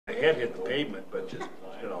head hit the pavement, but just,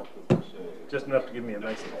 you know, just enough to give me a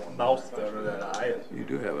nice mouth out of that eye. You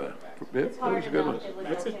do have a, it was a good one.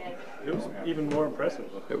 It was even more impressive.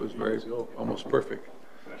 It was very, almost perfect.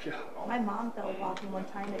 My mom fell walking one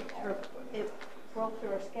time. It broke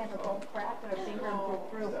through her skin, her bone cracked, and her finger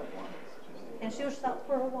broke through. And she was out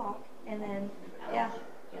for a walk, and then, yeah,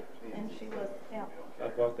 and she was, yeah.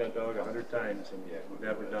 I've walked that dog 100 times and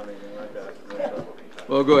never done anything like that.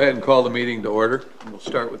 We'll go ahead and call the meeting to order. We'll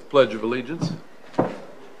start with the Pledge of Allegiance.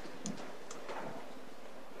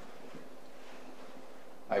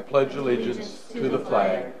 I pledge allegiance to the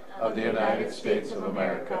flag of the United States of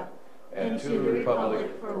America and to the republic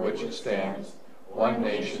for which it stands, one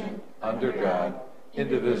nation, under God,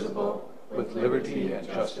 indivisible, with liberty and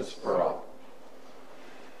justice for all.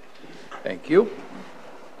 Thank you.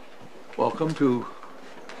 Welcome to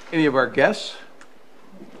any of our guests.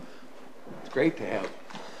 It's great to have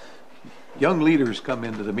young leaders come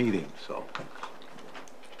into the meeting, so.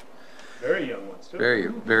 Very young ones, too. Very,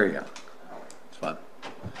 very young. It's fun.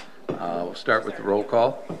 We'll start with the roll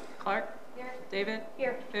call. Clark. Here. David.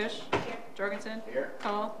 Here. Fish. Here. Jorgensen. Here.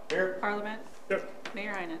 Call. Here. Parliament. Here.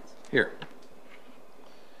 Mayor Einitz. Here.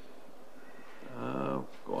 Go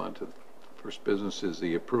on to the first business is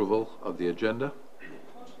the approval of the agenda.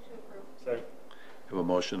 Motion to approve. Second. Have a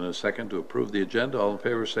motion and a second to approve the agenda. All in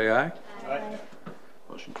favor say aye. Aye.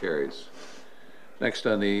 Motion carries. Next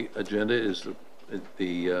on the agenda is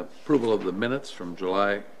the approval of the minutes from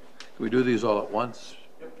July. Can we do these all at once?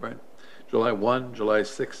 Yep. Right. July 1, July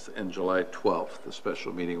 6th, and July 12th, the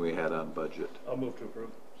special meeting we had on budget. I'll move to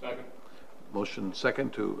approve. Second. Motion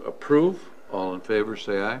second to approve. All in favor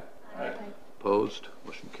say aye. Aye. Opposed?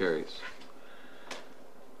 Motion carries.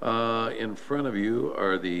 In front of you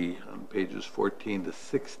are on pages 14 to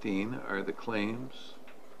 16 are the claims.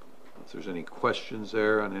 If there's any questions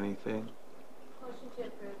there on anything. Motion to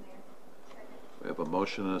approve, Mayor. Second. We have a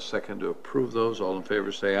motion and a second to approve those. All in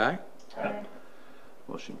favor say aye. Aye.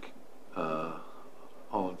 Motion,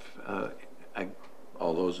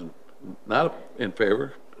 all those not in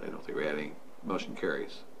favor, I don't think we had any, motion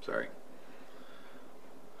carries, sorry.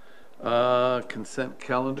 Consent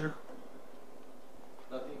calendar?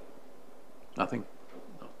 Nothing?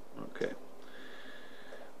 No. Okay.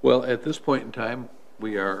 Well, at this point in time,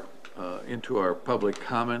 we are into our public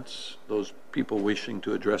comments. Those people wishing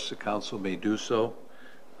to address the council may do so.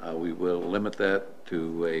 We will limit that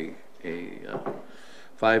to a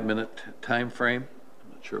 5-minute time frame.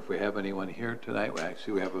 I'm not sure if we have anyone here tonight.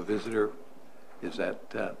 Actually, we have a visitor. Is that,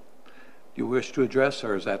 do you wish to address,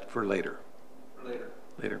 or is that for later? For later.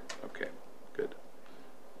 Later, okay, good.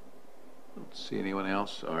 Don't see anyone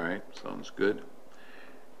else. All right, sounds good.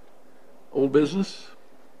 Old business?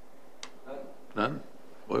 None. None?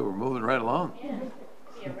 Boy, we're moving right along.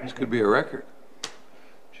 Yeah. This could be a record.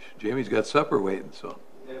 Jamie's got supper waiting, so.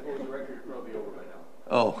 If it was a record, it'd probably be over by now.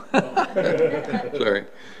 Oh, sorry.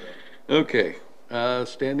 Okay,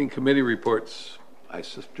 standing committee reports. I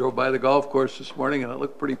just drove by the golf course this morning and it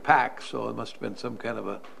looked pretty packed, so it must have been some kind of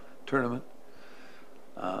a tournament.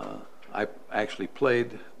 I actually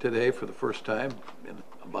played today for the first time in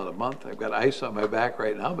about a month. I've got ice on my back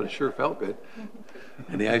right now, but it sure felt good.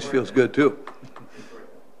 And the ice feels good too.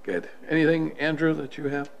 Good. Anything, Andrew, that you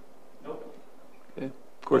have? Nope. Okay.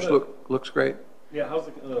 Course looks great. Yeah, how's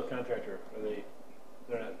the contractor?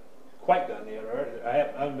 They're not quite done yet, right? I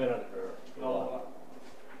haven't been on it for a while.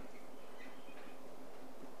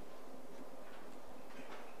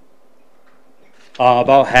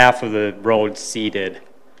 About half of the road seeded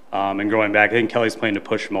and growing back. I think Kelly's planning to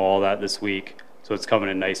push mow all that this week, so it's coming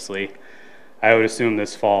in nicely. I would assume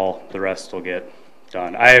this fall the rest will get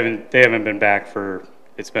done. They haven't been back for,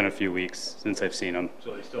 it's been a few weeks since I've seen them.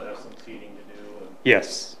 So they still have some seeding to do?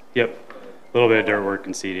 Yes, yep. A little bit of dirt work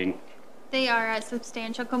and seeding. They are at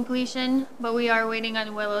substantial completion, but we are waiting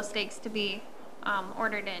on willow stakes to be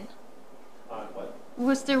ordered in. On what?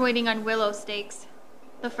 We're still waiting on willow stakes.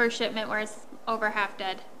 The first shipment was over half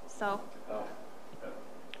dead, so. Oh.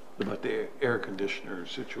 About the air conditioner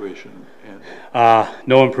situation and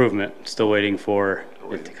No improvement. Still waiting for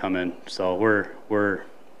it to come in. So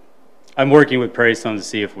I'm working with Prairie Sun to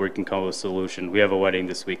see if we can come up with a solution. We have a wedding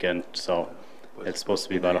this weekend, so it's supposed to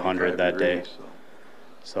be about 100 that day.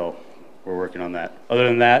 So we're working on that. Other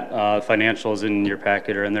than that, financials in your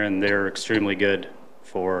packet are in there, and they're extremely good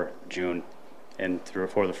for June and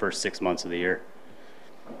for the first 6 months of the year.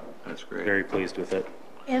 That's great. Very pleased with it.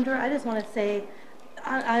 Andrew, I just want to say,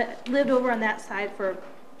 I lived over on that side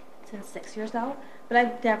since 6 years now. but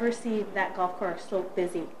I've never seen that golf course so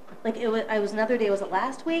busy. Like I was another day, was it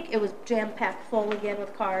last week? It was jam-packed full again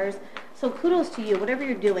with cars. So kudos to you, whatever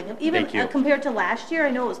you're doing. Even Thank you. Compared to last year,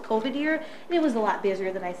 I know it was COVID year, and it was a lot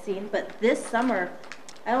busier than I've seen, but this summer,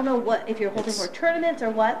 I don't know what, if you're holding more tournaments or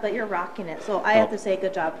what, but you're rocking it. So I have to say,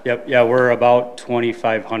 good job. Yep, yeah, we're about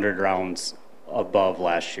 2,500 rounds above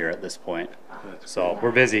last year at this point. So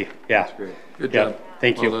we're busy, yeah. That's great. Good Yeah, job.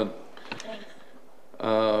 thank you. Well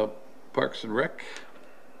done. Parks and Rec?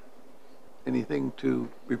 Anything to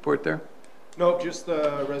report there? Nope, just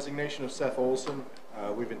the resignation of Seth Olson.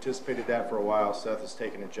 We've anticipated that for a while. Seth has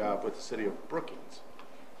taken a job with the city of Brookings,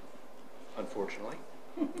 unfortunately.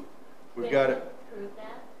 We've got it. Approve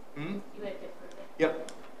that? Hmm? You had to approve it?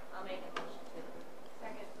 Yep. I'll make a motion to approve.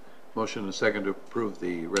 Second. Motion and second to approve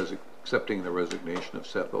the accepting the resignation of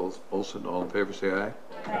Seth Olson. All in favor, say aye.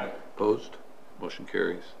 Aye. Opposed? Motion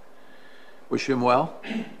carries. Wish him well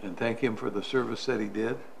and thank him for the service that he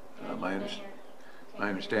did. My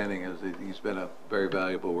understanding is that he's been a very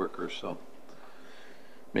valuable worker, so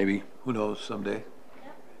maybe, who knows, someday.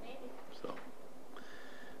 Yep, maybe. So,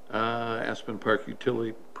 Aspen Park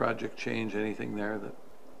utility project change, anything there that?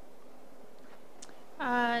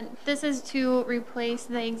 This is to replace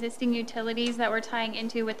the existing utilities that we're tying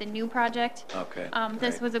into with the new project. Okay.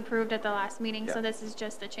 This right. was approved at the last meeting, Yeah. so this is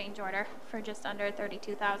just a change order for just under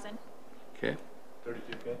 32,000. Okay.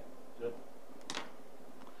 32K, good.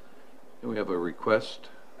 And we have a request,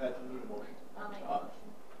 I'll make a motion.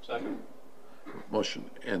 Second. motion,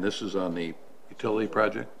 and this is on the utility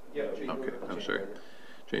project? Yeah. Okay, I'm sorry.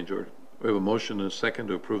 Change order. We have a motion and a second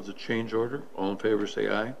to approve the change order. All in favor, say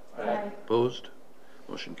aye. Aye. Opposed?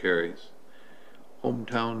 Motion carries.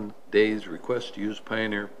 Hometown Days request to use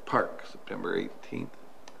Pioneer Park, September 18th.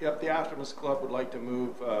 Yep, the Optimist Club would like to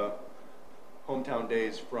move Hometown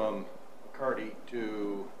Days from McCarty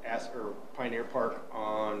to Pioneer Park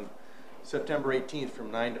on September 18th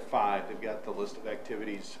from 9 to 5. They've got the list of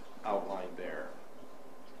activities outlined there.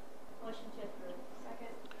 Motion to approve. Second.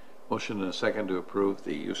 Motion and a second to approve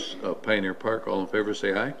the use of Pioneer Park. All in favor,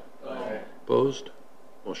 say aye. Aye. Opposed?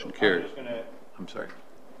 Motion carries. I'm sorry.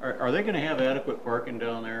 Are they gonna have adequate parking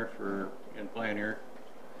down there in Pioneer?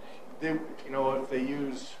 They, if they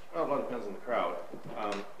use, well, a lot depends on the crowd.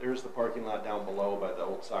 There's the parking lot down below by the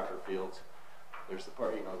old soccer fields. There's the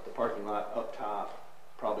the parking lot up top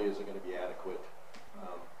probably isn't going to be adequate,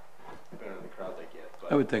 depending on the crowd they get.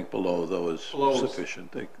 But I would think below, though, is Below is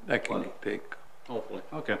sufficient. That can plenty. take Hopefully,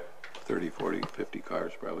 okay. 30, 40, 50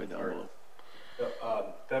 cars probably down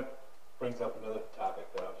below. That brings up another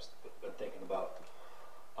topic that I've been thinking about.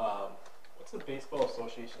 What's the baseball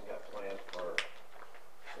association got planned for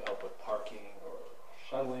to help with parking or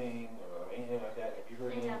shuttling or anything like that? Have you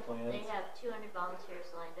heard any plans? They have 200 volunteers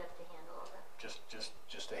lined up to handle all that.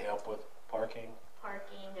 Just to help with parking?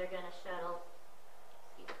 Parking, they're gonna shuttle,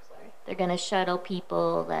 they're gonna shuttle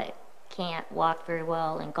people that can't walk very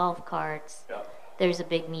well in golf carts. Yeah. There's a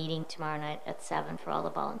big meeting tomorrow night at 7 for all the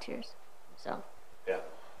volunteers, so. Yeah.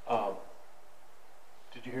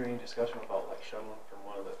 Did you hear any discussion about like shuttling from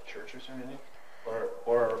one of the churches or anything?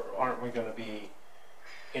 Or aren't we going to be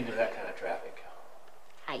into that kind of traffic?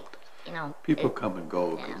 People come and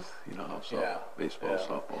go yeah. because, how Yeah. baseball, Yeah.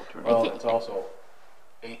 softball tournament. Well, think- it's also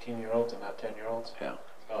 18-year-olds and not 10-year-olds. Yeah.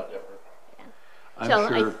 It's a lot different. I'm So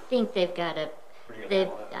sure, I think they've got a, Pretty good they,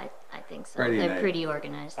 handle that. I think so. Friday They're night. pretty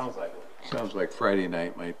organized. Sounds like it. sounds like Friday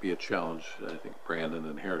night might be a challenge. I think Brandon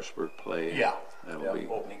and Harrisburg play. Yeah. That'll be,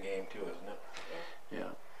 Opening game too, isn't it? yeah.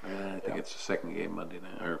 And I think it's the second game Monday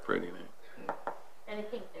night, or Friday night. And I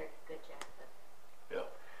think they're a good job. Yeah.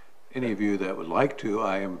 Any of you that would like to,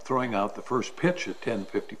 I am throwing out the first pitch at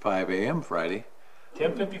 10:55 a.m. Friday.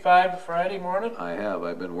 10:55 Friday morning?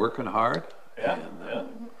 I've been working hard. Yeah. And, Yeah.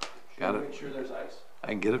 got Make it. sure there's ice. I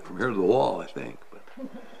can get it from here to the wall, I think, but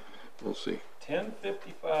we'll see.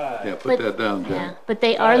 10:55. Yeah, put But- that down, Yeah, John. but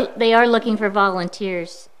they Got are looking for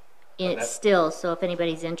volunteers that- still, so if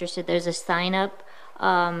anybody's interested, there's a sign up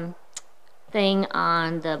thing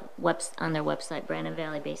on their website, Brandon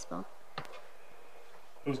Valley Baseball.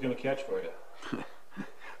 Who's going to catch for you?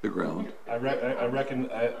 The ground, I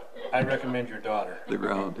recommend your daughter. the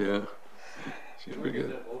ground, yeah. She's pretty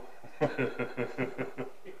good.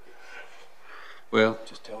 Well,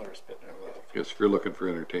 Just tell her to spit in her mouth. I guess if you're looking for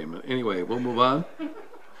entertainment. Anyway, we'll move on.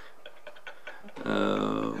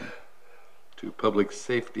 To public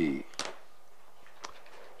safety.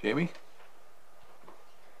 Jamie?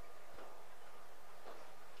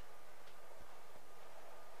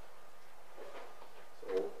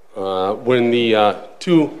 When the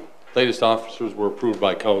two latest officers were approved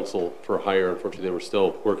by council for hire, unfortunately they were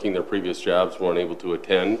still working their previous jobs, weren't able to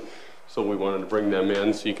attend. So we wanted to bring them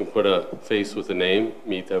in so you can put a face with a name,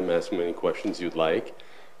 meet them, ask them any questions you'd like.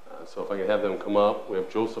 So if I could have them come up, we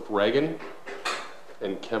have Joseph Reagan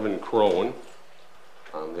and Kevin Crone.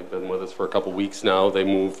 They've been with us for a couple weeks now. They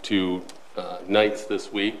moved to Knights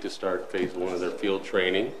this week to start phase 1 of their field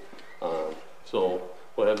training. So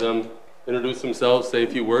we'll have them introduce themselves, say a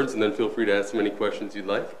few words, and then feel free to ask them any questions you'd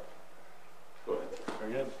like. Go ahead.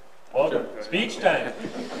 Very good. Welcome. Speech time.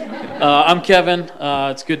 I'm Kevin.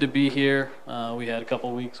 It's good to be here. We had a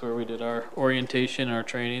couple weeks where we did our orientation and our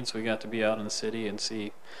training, so we got to be out in the city and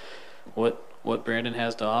see what Brandon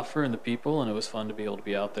has to offer and the people, and it was fun to be able to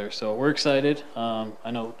be out there. So we're excited. I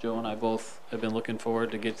know Joe and I both have been looking forward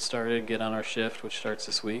to get started, get on our shift, which starts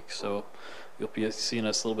this week. So you'll be seeing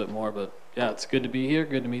us a little bit more. But yeah, it's good to be here.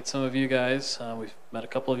 Good to meet some of you guys. We've met a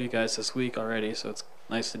couple of you guys this week already, so it's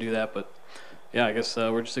nice to do that. But yeah, I guess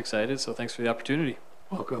we're just excited. So thanks for the opportunity.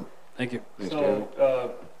 Welcome. Thank you. Thanks,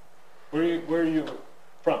 So, where are you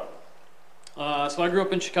from? So I grew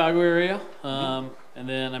up in Chicago area, and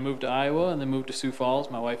then I moved to Iowa, and then moved to Sioux Falls.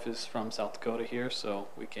 My wife is from South Dakota here, so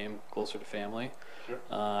we came closer to family. Sure.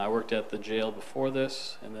 I worked at the jail before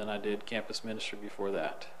this, and then I did campus ministry before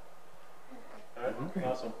that. All right.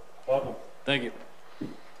 Awesome. Welcome. Thank you.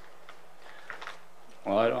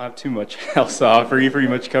 Well, I don't have too much else to offer. You pretty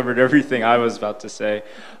much covered everything I was about to say.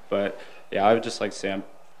 But yeah, I would just like to say I'm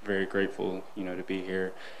very grateful, to be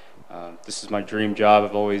here. This is my dream job.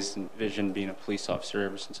 I've always envisioned being a police officer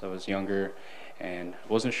ever since I was younger, and I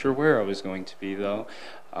wasn't sure where I was going to be though.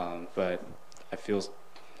 But I feel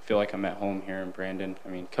like I'm at home here in Brandon. I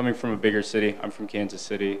mean, coming from a bigger city, I'm from Kansas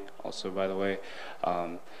City, also by the way.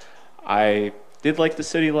 I did like the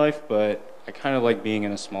city life, but I kind of like being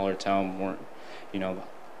in a smaller town more.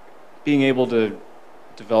 Being able to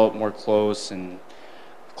develop more closer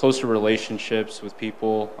relationships with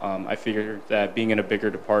people. I figured that being in a bigger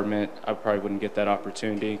department, I probably wouldn't get that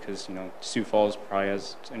opportunity because, Sioux Falls probably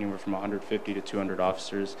has anywhere from 150 to 200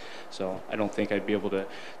 officers. So I don't think I'd be able to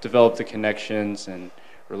develop the connections and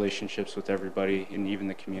relationships with everybody and even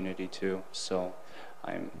the community too. So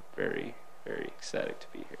I'm very, very ecstatic to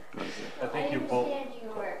be here. I think you both. You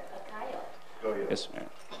were a coyote. Go ahead. Yes, ma'am.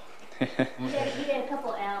 You had a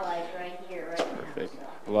couple allies right here, right Perfect.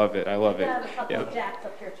 now. Love it. I love it. I have a couple Yeah. of jacks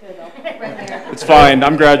up here too, though, right there. It's fine.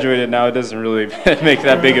 I'm graduated now. It doesn't really make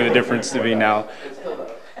that big of a difference to me now.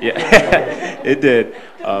 Yeah, it did.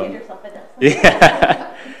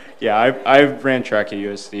 Yeah, yeah. I ran track at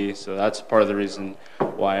USD, so that's part of the reason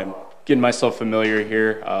why I'm getting myself familiar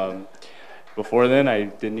here. Before then, I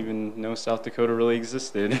didn't even know South Dakota really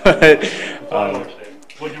existed. But,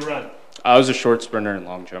 What'd you run? I was a short sprinter and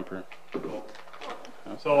long jumper. Cool.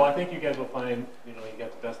 So I think you guys will find, you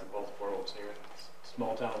got the best of both worlds here. It's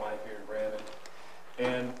small town life here in Brandon,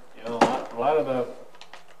 and a lot of the,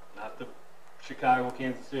 not the Chicago,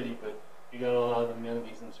 Kansas City, but you got a lot of the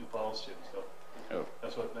amenities in Sioux Falls too. So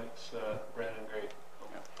that's what makes Brandon great.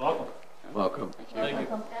 Welcome. Welcome. Thank you.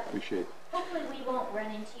 Appreciate it. Hopefully we won't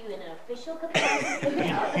run into you in an official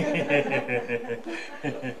capacity.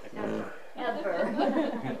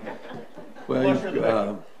 Ever.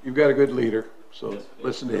 Well, you've got a good leader, so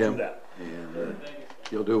listen to him, that. and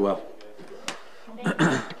you'll do well.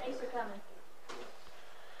 Thanks for coming.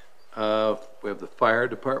 We have the fire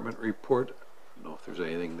department report. I don't know if there's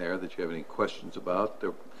anything there that you have any questions about.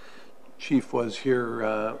 The chief was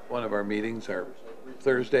here one of our meetings, our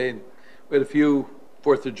Thursday, and we had a few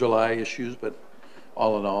 4th of July issues, but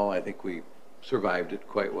all in all, I think we survived it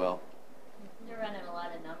quite well. They're running a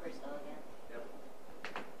lot of numbers though again.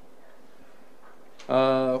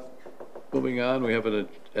 Moving on, we have a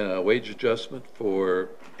wage adjustment for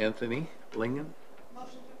Anthony Lingen.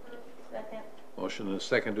 Motion to approve. Second. Motion and a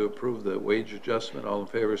second to approve the wage adjustment. All in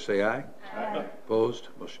favor, say aye. Aye. Opposed?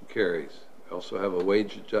 Motion carries. We also have a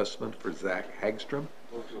wage adjustment for Zach Hagstrom.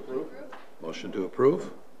 Move to approve. Motion to approve.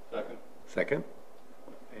 Second. Second.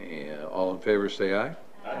 And all in favor, say aye.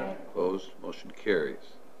 Aye. Opposed? Motion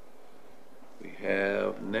carries. We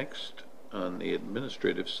have next on the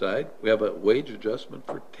administrative side, we have a wage adjustment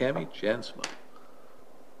for Tammy Jansma.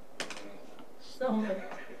 So moved.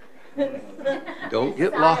 Don't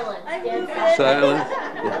get locked. Silence. Silence.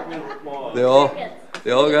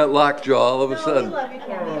 They all got lockjaw all of a No, we sudden. love you,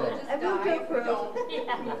 Tammy. I move to approve.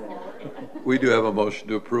 We do have a motion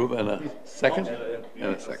to approve and a second?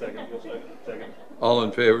 And a second. All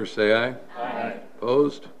in favor, say aye. Aye.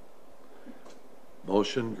 Opposed?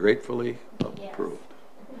 Motion gratefully approved.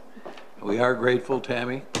 We are grateful,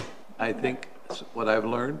 Tammy. I think what I've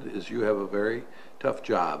learned is you have a very tough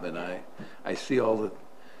job, and I see all the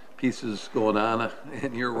pieces going on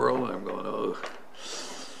in your world, and I'm going, oh,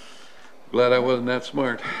 glad I wasn't that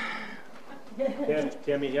smart.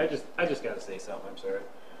 Tammy, I just gotta say something, I'm sorry.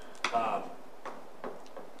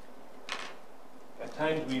 At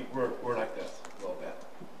times we're like this a little bit,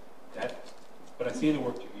 okay? But I see the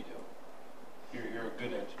work that you do. You're a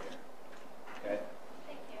good engineer, okay?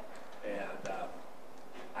 Thank you. And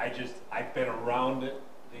I've been around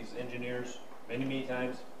these engineers many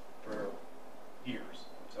times for years.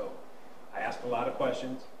 So I ask a lot of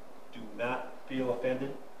questions. Do not feel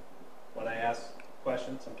offended when I ask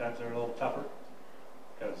questions. Sometimes they're a little tougher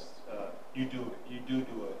because you do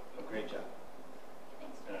a great job.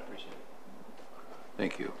 Thanks. And I appreciate it.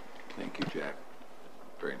 Thank you. Thank you, Jack.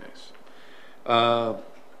 Very nice.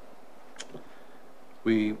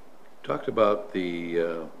 We talked about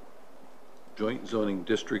the joint zoning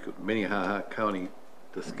district of Minnehaha County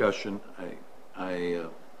discussion. I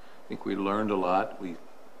think we learned a lot. We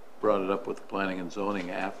brought it up with planning and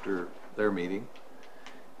zoning after their meeting,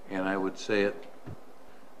 and I would say it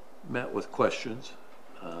met with questions.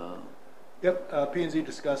 Yep, P&Z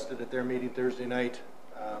discussed it at their meeting Thursday night.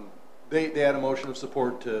 They had a motion of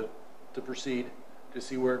support to proceed, to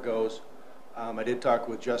see where it goes. I did talk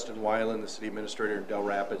with Justin Weiland, the city administrator in Del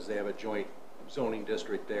Rapids. They have a joint zoning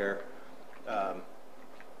district there.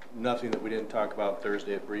 Nothing that we didn't talk about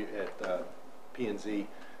Thursday at P&Z.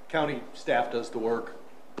 County staff does the work,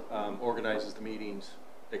 organizes the meetings,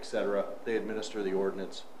 etc. They administer the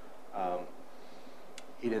ordinance.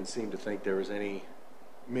 He didn't seem to think there was any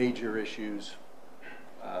major issues.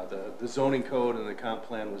 The zoning code and the comp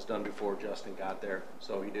plan was done before Justin got there,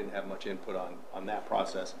 so he didn't have much input on that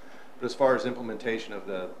process. But as far as implementation of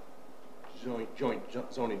the joint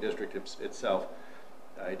zoning district itself,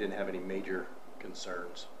 I didn't have any major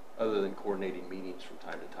concerns other than coordinating meetings from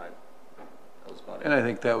time to time. That was about it. And I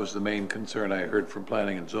think that was the main concern I heard from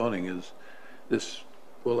planning and zoning is this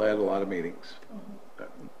will add a lot of meetings.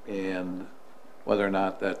 And whether or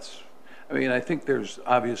not that's, I mean, I think there's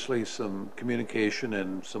obviously some communication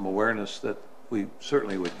and some awareness that we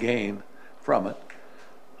certainly would gain from it.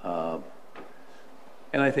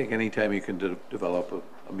 And I think anytime you can develop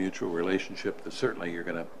a mutual relationship, that certainly you're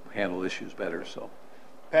going to handle issues better. So,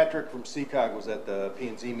 Patrick from CCOG was at the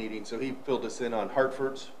P&Z meeting, so he filled us in on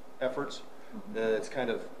Hartford's efforts. It's kind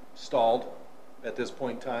of stalled at this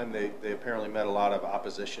point in time. They apparently met a lot of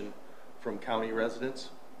opposition from county residents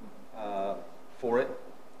for it,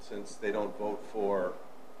 since they don't vote for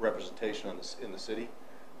representation in the city.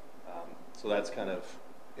 So that's kind of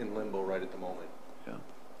in limbo right at the moment. yeah.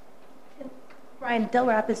 Ryan, Del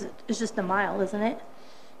Rapids is just a mile, isn't it?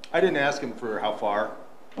 I didn't ask him for how far,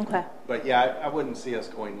 Okay. but yeah, I wouldn't see us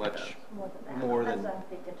going much more That's than what I'm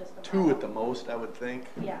thinking, just a 2 mile. at the most, I would think.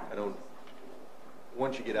 Yeah. I don't,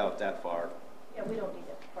 once you get out that far. Yeah, we don't need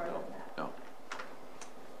it farther than that. No.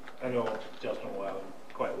 I know Justin Weiland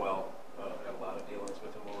quite well. Had a lot of dealings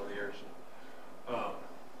with him over the years.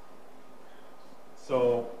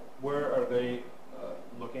 So where are they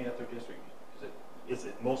looking at their district? Is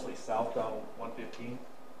it mostly south down 115?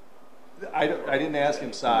 I didn't ask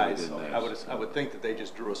him size. didn't ask. I would think that they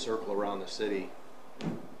just drew a circle around the city.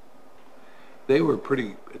 They were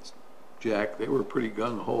pretty, Jack, they were pretty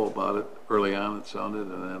gung-ho about it early on, it sounded,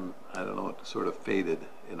 and then, I don't know, it sort of faded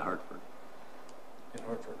in Hartford. In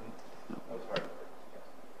Hartford? No. That was Hartford.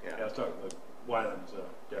 Yeah. I was talking with Weiland's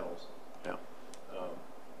Dells. Yeah.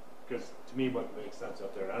 Because to me, what makes sense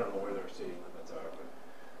up there, I don't know where their city limits are,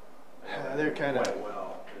 but They're kind of, quite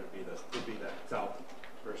well. It'd be that south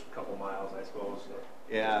first couple miles, I suppose.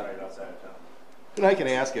 Yeah. Right outside of town. and I can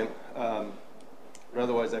ask him. But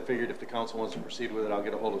otherwise, I figured if the council wants to proceed with it, I'll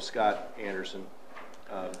get a hold of Scott Anderson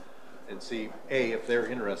and see, A, if they're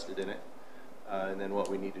interested in it, and then what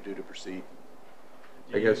we need to do to proceed.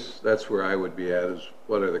 I guess that's where I would be at, is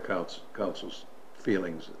what are the council's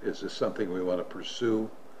feelings? Is this something we want to pursue,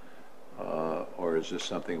 or is this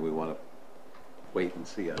something we want to wait and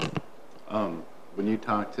see on? When you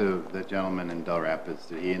talked to the gentleman in Del Rapids,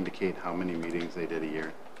 did he indicate how many meetings they did a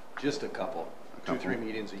year? Just a couple. 2-3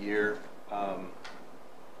 meetings a year.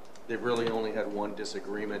 They've really only had one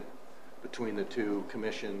disagreement between the two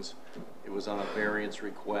commissions. It was on a variance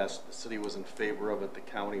request. The city was in favor of it. The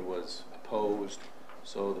county was opposed,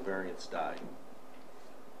 so the variance died.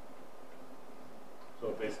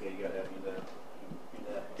 So basically, you gotta have unanimous.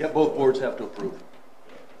 Yeah, both boards have to approve.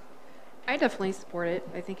 I definitely support it.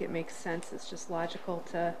 I think it makes sense. It's just logical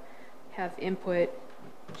to have input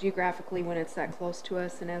geographically when it's that close to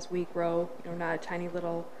us, and as we grow, you know, not a tiny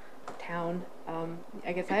little town.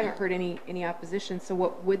 I guess I haven't heard any opposition. So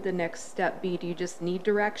what would the next step be? Do you just need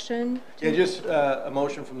direction? Yeah, just a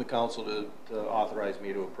motion from the council to authorize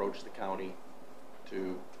me to approach the county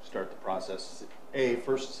to start the process.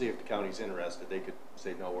 First to see if the county's interested. They could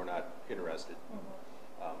say, no, we're not interested.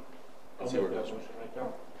 And see where it goes.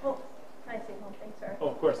 Oh, can I say one thing, sir? Oh,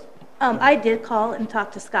 of course. I did call and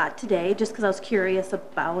talk to Scott today, just because I was curious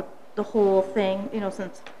about the whole thing, you know,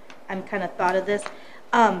 since I'm kind of thought of this.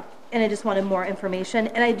 And I just wanted more information.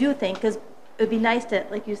 And I do think, because it would be nice to,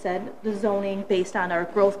 like you said, the zoning based on our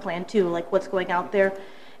growth plan too, like what's going out there.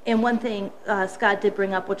 And one thing Scott did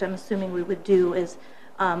bring up, which I'm assuming we would do, is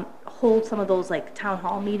hold some of those like town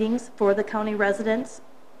hall meetings for the county residents,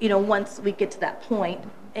 you know, once we get to that point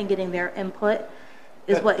and getting their input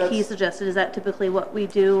is what he suggested. Is that typically what we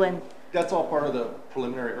do? And that's all part of the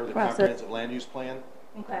preliminary or the process. comprehensive land use plan.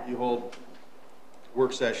 Okay. You hold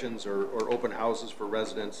work sessions or open houses for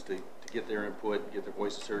residents to get their input, get their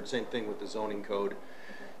voices heard. Same thing with the zoning code.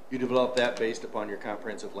 You develop that based upon your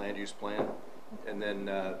comprehensive land use plan, and then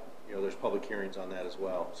you know, there's public hearings on that as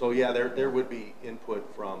well. So yeah, there would be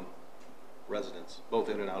input from residents, both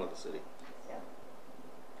in and out of the city. Yeah.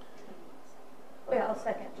 Oh, yeah, I'll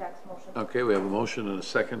second Jack's motion. Okay, we have a motion and a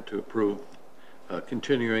second to approve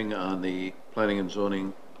continuing on the planning and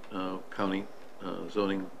zoning, county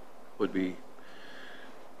zoning would be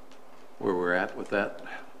where we're at with that.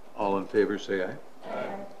 All in favor, say aye.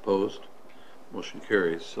 Aye. Opposed? Motion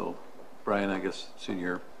carries. So, Brian, I guess it's in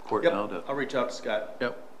your court now. I'll reach out to Scott.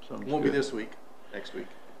 Yep. Sounds Won't good. be this week, next week.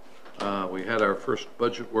 We had our first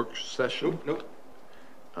budget work session. Nope.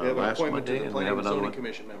 We have an Last appointment to Monday, the and we Planning have and another Zoning one.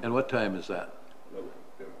 Commission member. And what time is that?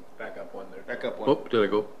 Back up one there. Back up one. Oh, did I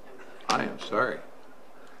go? I am sorry.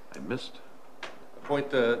 I missed.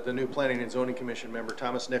 Appoint the new Planning and Zoning Commission member,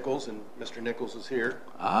 Thomas Nichols, and Mr. Nichols is here.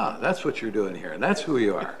 Ah, that's what you're doing here, and that's who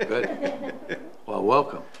you are. Good. Well,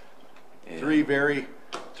 welcome. And Three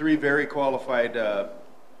very qualified,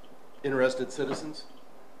 interested citizens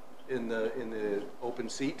in the open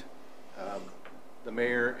seat. The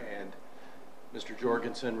mayor and Mr.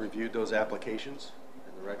 Jorgensen reviewed those applications,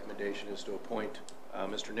 and the recommendation is to appoint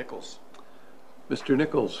Mr. Nichols. Mr.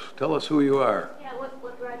 Nichols, tell us who you are. Yeah,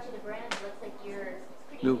 what brought you to Brandon? Looks like you're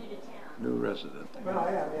pretty New- new to town. New resident. Well, I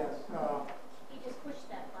am, yes. You just push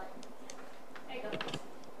that button. There you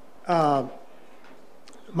go.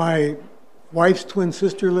 My wife's twin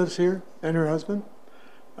sister lives here, and her husband.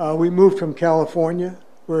 We moved from California,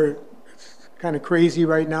 where it's kind of crazy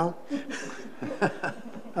right now.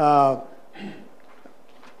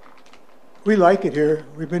 We like it here.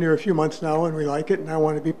 We've been here a few months now, and we like it, and I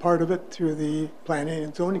want to be part of it through the Planning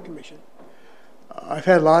and Zoning Commission. I've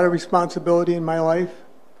had a lot of responsibility in my life.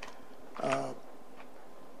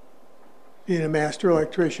 Being a master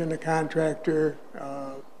electrician, a contractor,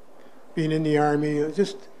 being in the Army,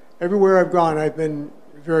 just everywhere I've gone, I've been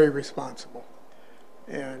very responsible.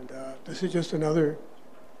 And this is just another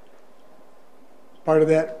part of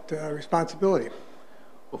that responsibility.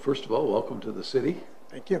 Well, first of all, welcome to the city.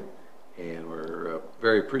 Thank you. And we're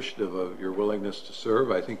very appreciative of your willingness to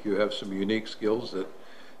serve. I think you have some unique skills that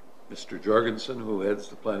Mr. Jorgensen, who heads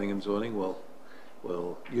the planning and zoning,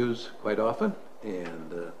 will use quite often.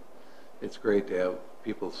 And it's great to have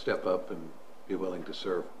people step up and be willing to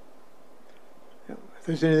serve. Yeah. If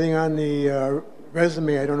there's anything on the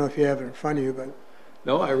resume, I don't know if you have it in front of you, but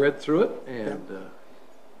No, I read through it, and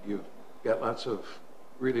you've got lots of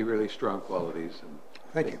really, really strong qualities and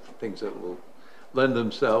Thank you. things that will lend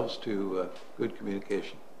themselves to good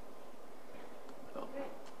communication.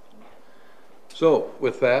 So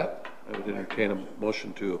with that, I would entertain a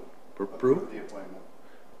motion to approve. The appointment.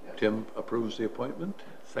 Yes. Tim approves the appointment.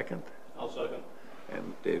 Second? I'll second.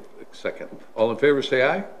 And Dave, second. All in favor, say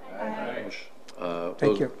aye. Thank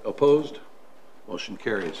Those you. Opposed? Motion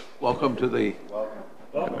carries. Welcome to the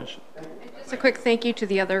commission. Just a quick thank you to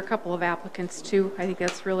the other couple of applicants too. I think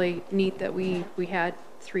that's really neat that we had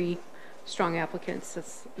 3 strong applicants.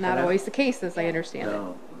 That's not always the case, as I understand it.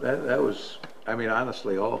 No, that was, I mean,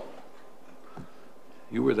 honestly,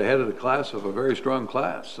 you were the head of the class of a very strong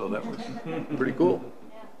class, so that was pretty cool.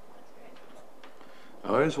 I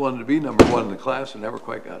always wanted to be number 1 in the class and never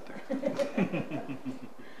quite got there.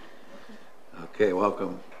 Okay,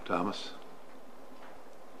 welcome, Thomas.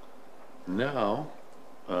 Now,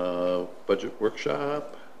 budget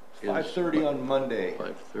workshop is 5:30 on Monday.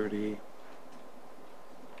 5:30.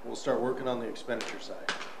 We'll start working on the expenditure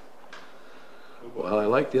side. Well, I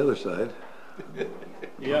like the other side.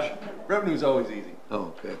 Yeah. Revenue's always easy.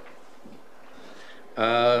 Oh,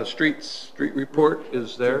 okay. Street report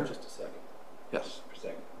is there? Just a second. Yes. For a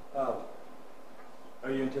second.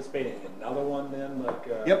 Are you anticipating another one then? Like.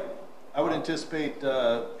 Yep. I would anticipate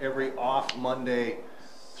every off Monday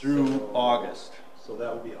through August. So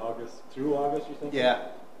that would be August through August, you think? Yeah.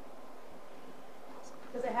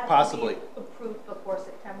 Because it has Possibly. to be approved before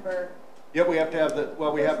September. Yep, we have to have the,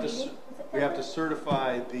 well, we have to, First meeting in we have to September?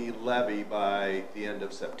 certify the levy by the end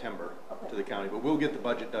of September to the county, but we'll get the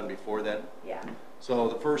budget done before then. Yeah. So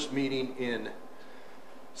the first meeting in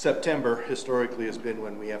September historically has been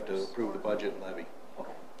when we have to approve the budget and levy.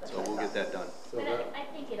 Okay. So we'll get that done. But I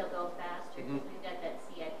think it'll go faster because we've got that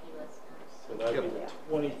CIP list now. So that'd be the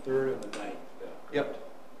 23rd and the 9th. Yep.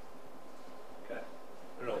 Okay.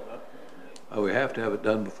 No, not Oh, we have to have it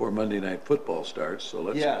done before Monday Night Football starts, so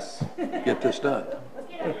let's Yes. get this done. Let's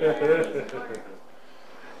get it.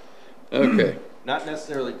 Okay, Not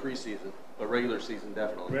necessarily preseason, but regular season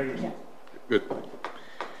definitely. good.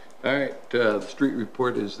 All right, the street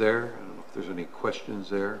report is there. I don't know if there's any questions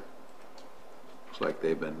there. Looks like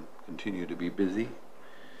they've been, continue to be busy.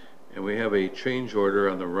 And we have a change order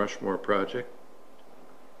on the Rushmore project.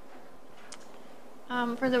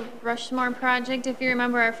 For the Rushmore project, if you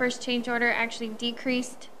remember, our first change order actually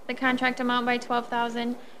decreased the contract amount by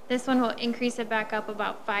 12,000. This one will increase it back up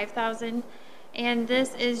about 5,000. And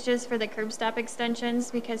this is just for the curb stop extensions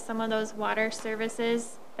because some of those water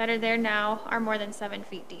services that are there now are more than 7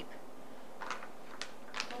 feet deep.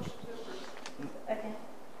 Okay.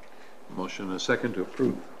 Motion and a second to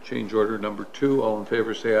approve change order number 2. All in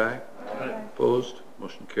favor say aye. Aye. Opposed?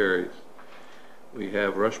 Motion carries. We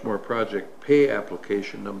have Rushmore project pay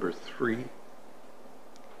application number 3.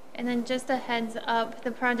 And then just a heads up,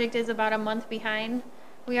 the project is about a month behind.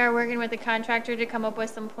 We are working with the contractor to come up with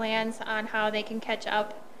some plans on how they can catch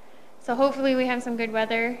up. So hopefully we have some good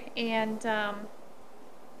weather, and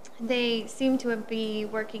they seem to be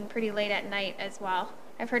working pretty late at night as well.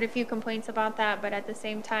 I've heard a few complaints about that, but at the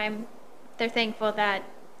same time, they're thankful that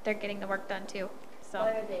they're getting the work done too. So.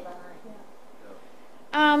 Why are they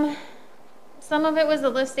behind? Some of it was the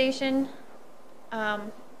lift station.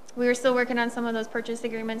 We were still working on some of those purchase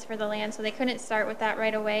agreements for the land, so they couldn't start with that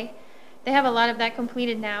right away. They have a lot of that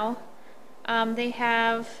completed now. They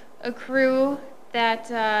have a crew that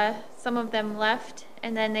some of them left,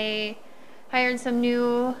 and then they hired some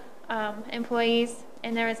new employees,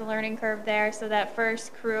 and there was a learning curve there, so that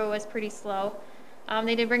first crew was pretty slow.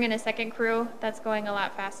 They did bring in a second crew that's going a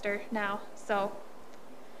lot faster now, so.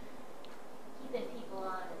 Keeping people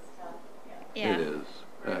on is tough. Yeah. It is.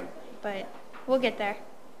 But we'll get there.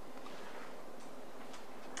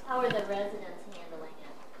 How are the residents handling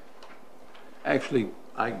it? Actually,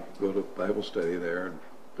 I go to Bible study there, and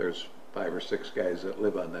there's 5 or 6 guys that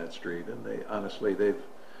live on that street, and they honestly,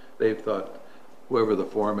 they've thought whoever the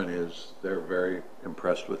foreman is, they're very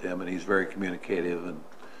impressed with him, and he's very communicative, and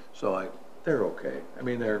so they're okay. I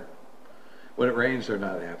mean, when it rains, they're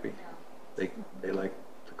not happy. They like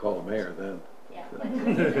to call the mayor then. Yeah.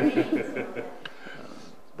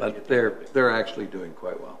 But they're actually doing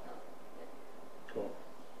quite well. Cool.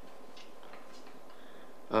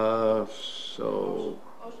 So.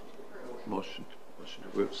 Motion to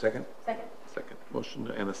approve. Second? Second. Second. Motion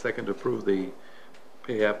and a second to approve the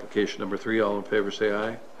pay application number 3. All in favor say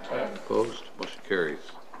aye. Aye. Opposed? Motion carries.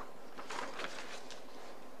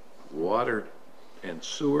 Water and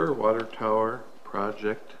sewer, water tower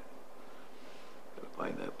project. Gotta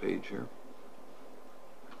find that page here.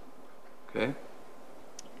 Okay.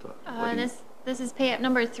 This is pay app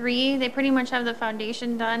number 3. They pretty much have the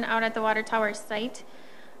foundation done out at the water tower site.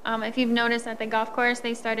 If you've noticed at the golf course,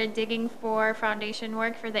 they started digging for foundation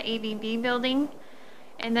work for the ABB building.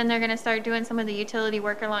 And then they're going to start doing some of the utility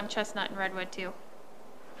work along Chestnut and Redwood too.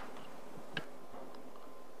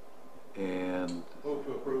 And. Move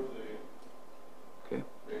to approve the. Okay.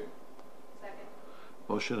 Second.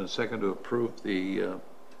 Motion and second to approve the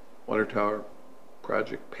water tower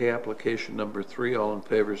project pay application number 3. All in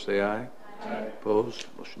favor say aye. Aye. Opposed?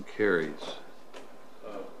 Motion carries.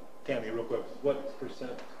 Tammy, real quick, what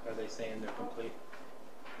percent are they saying they're complete?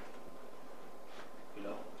 You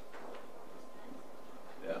know?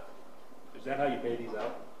 Yeah. Is that how you pay these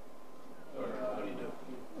out? Or how do you do?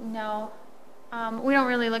 No, we don't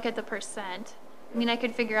really look at the percent. I mean, I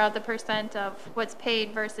could figure out the percent of what's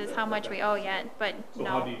paid versus how much we owe yet, but So no.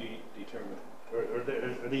 how do you determine? Or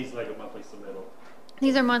are these like a monthly submittal?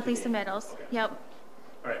 These are monthly submittals. Okay. Yep.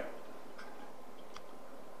 All right.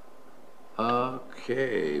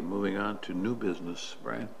 Okay, moving on to new business.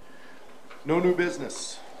 Brian? No new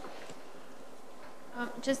business.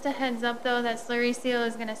 Just a heads up though, that slurry seal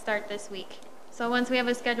is going to start this week. So once we have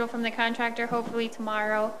a schedule from the contractor, hopefully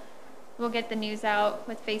tomorrow, we'll get the news out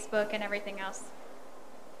with Facebook and everything else.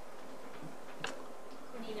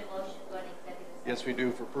 We need a motion to go into executive session. Yes, we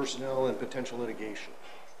do, for personnel and potential litigation.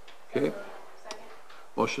 Okay. Second.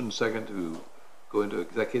 Motion second to go into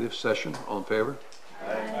executive session. All in favor?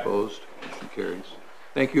 Aye. Opposed? Motion carries.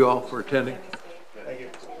 Thank you all for attending.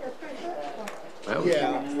 That was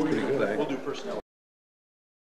Yeah, pretty good. we'll do personnel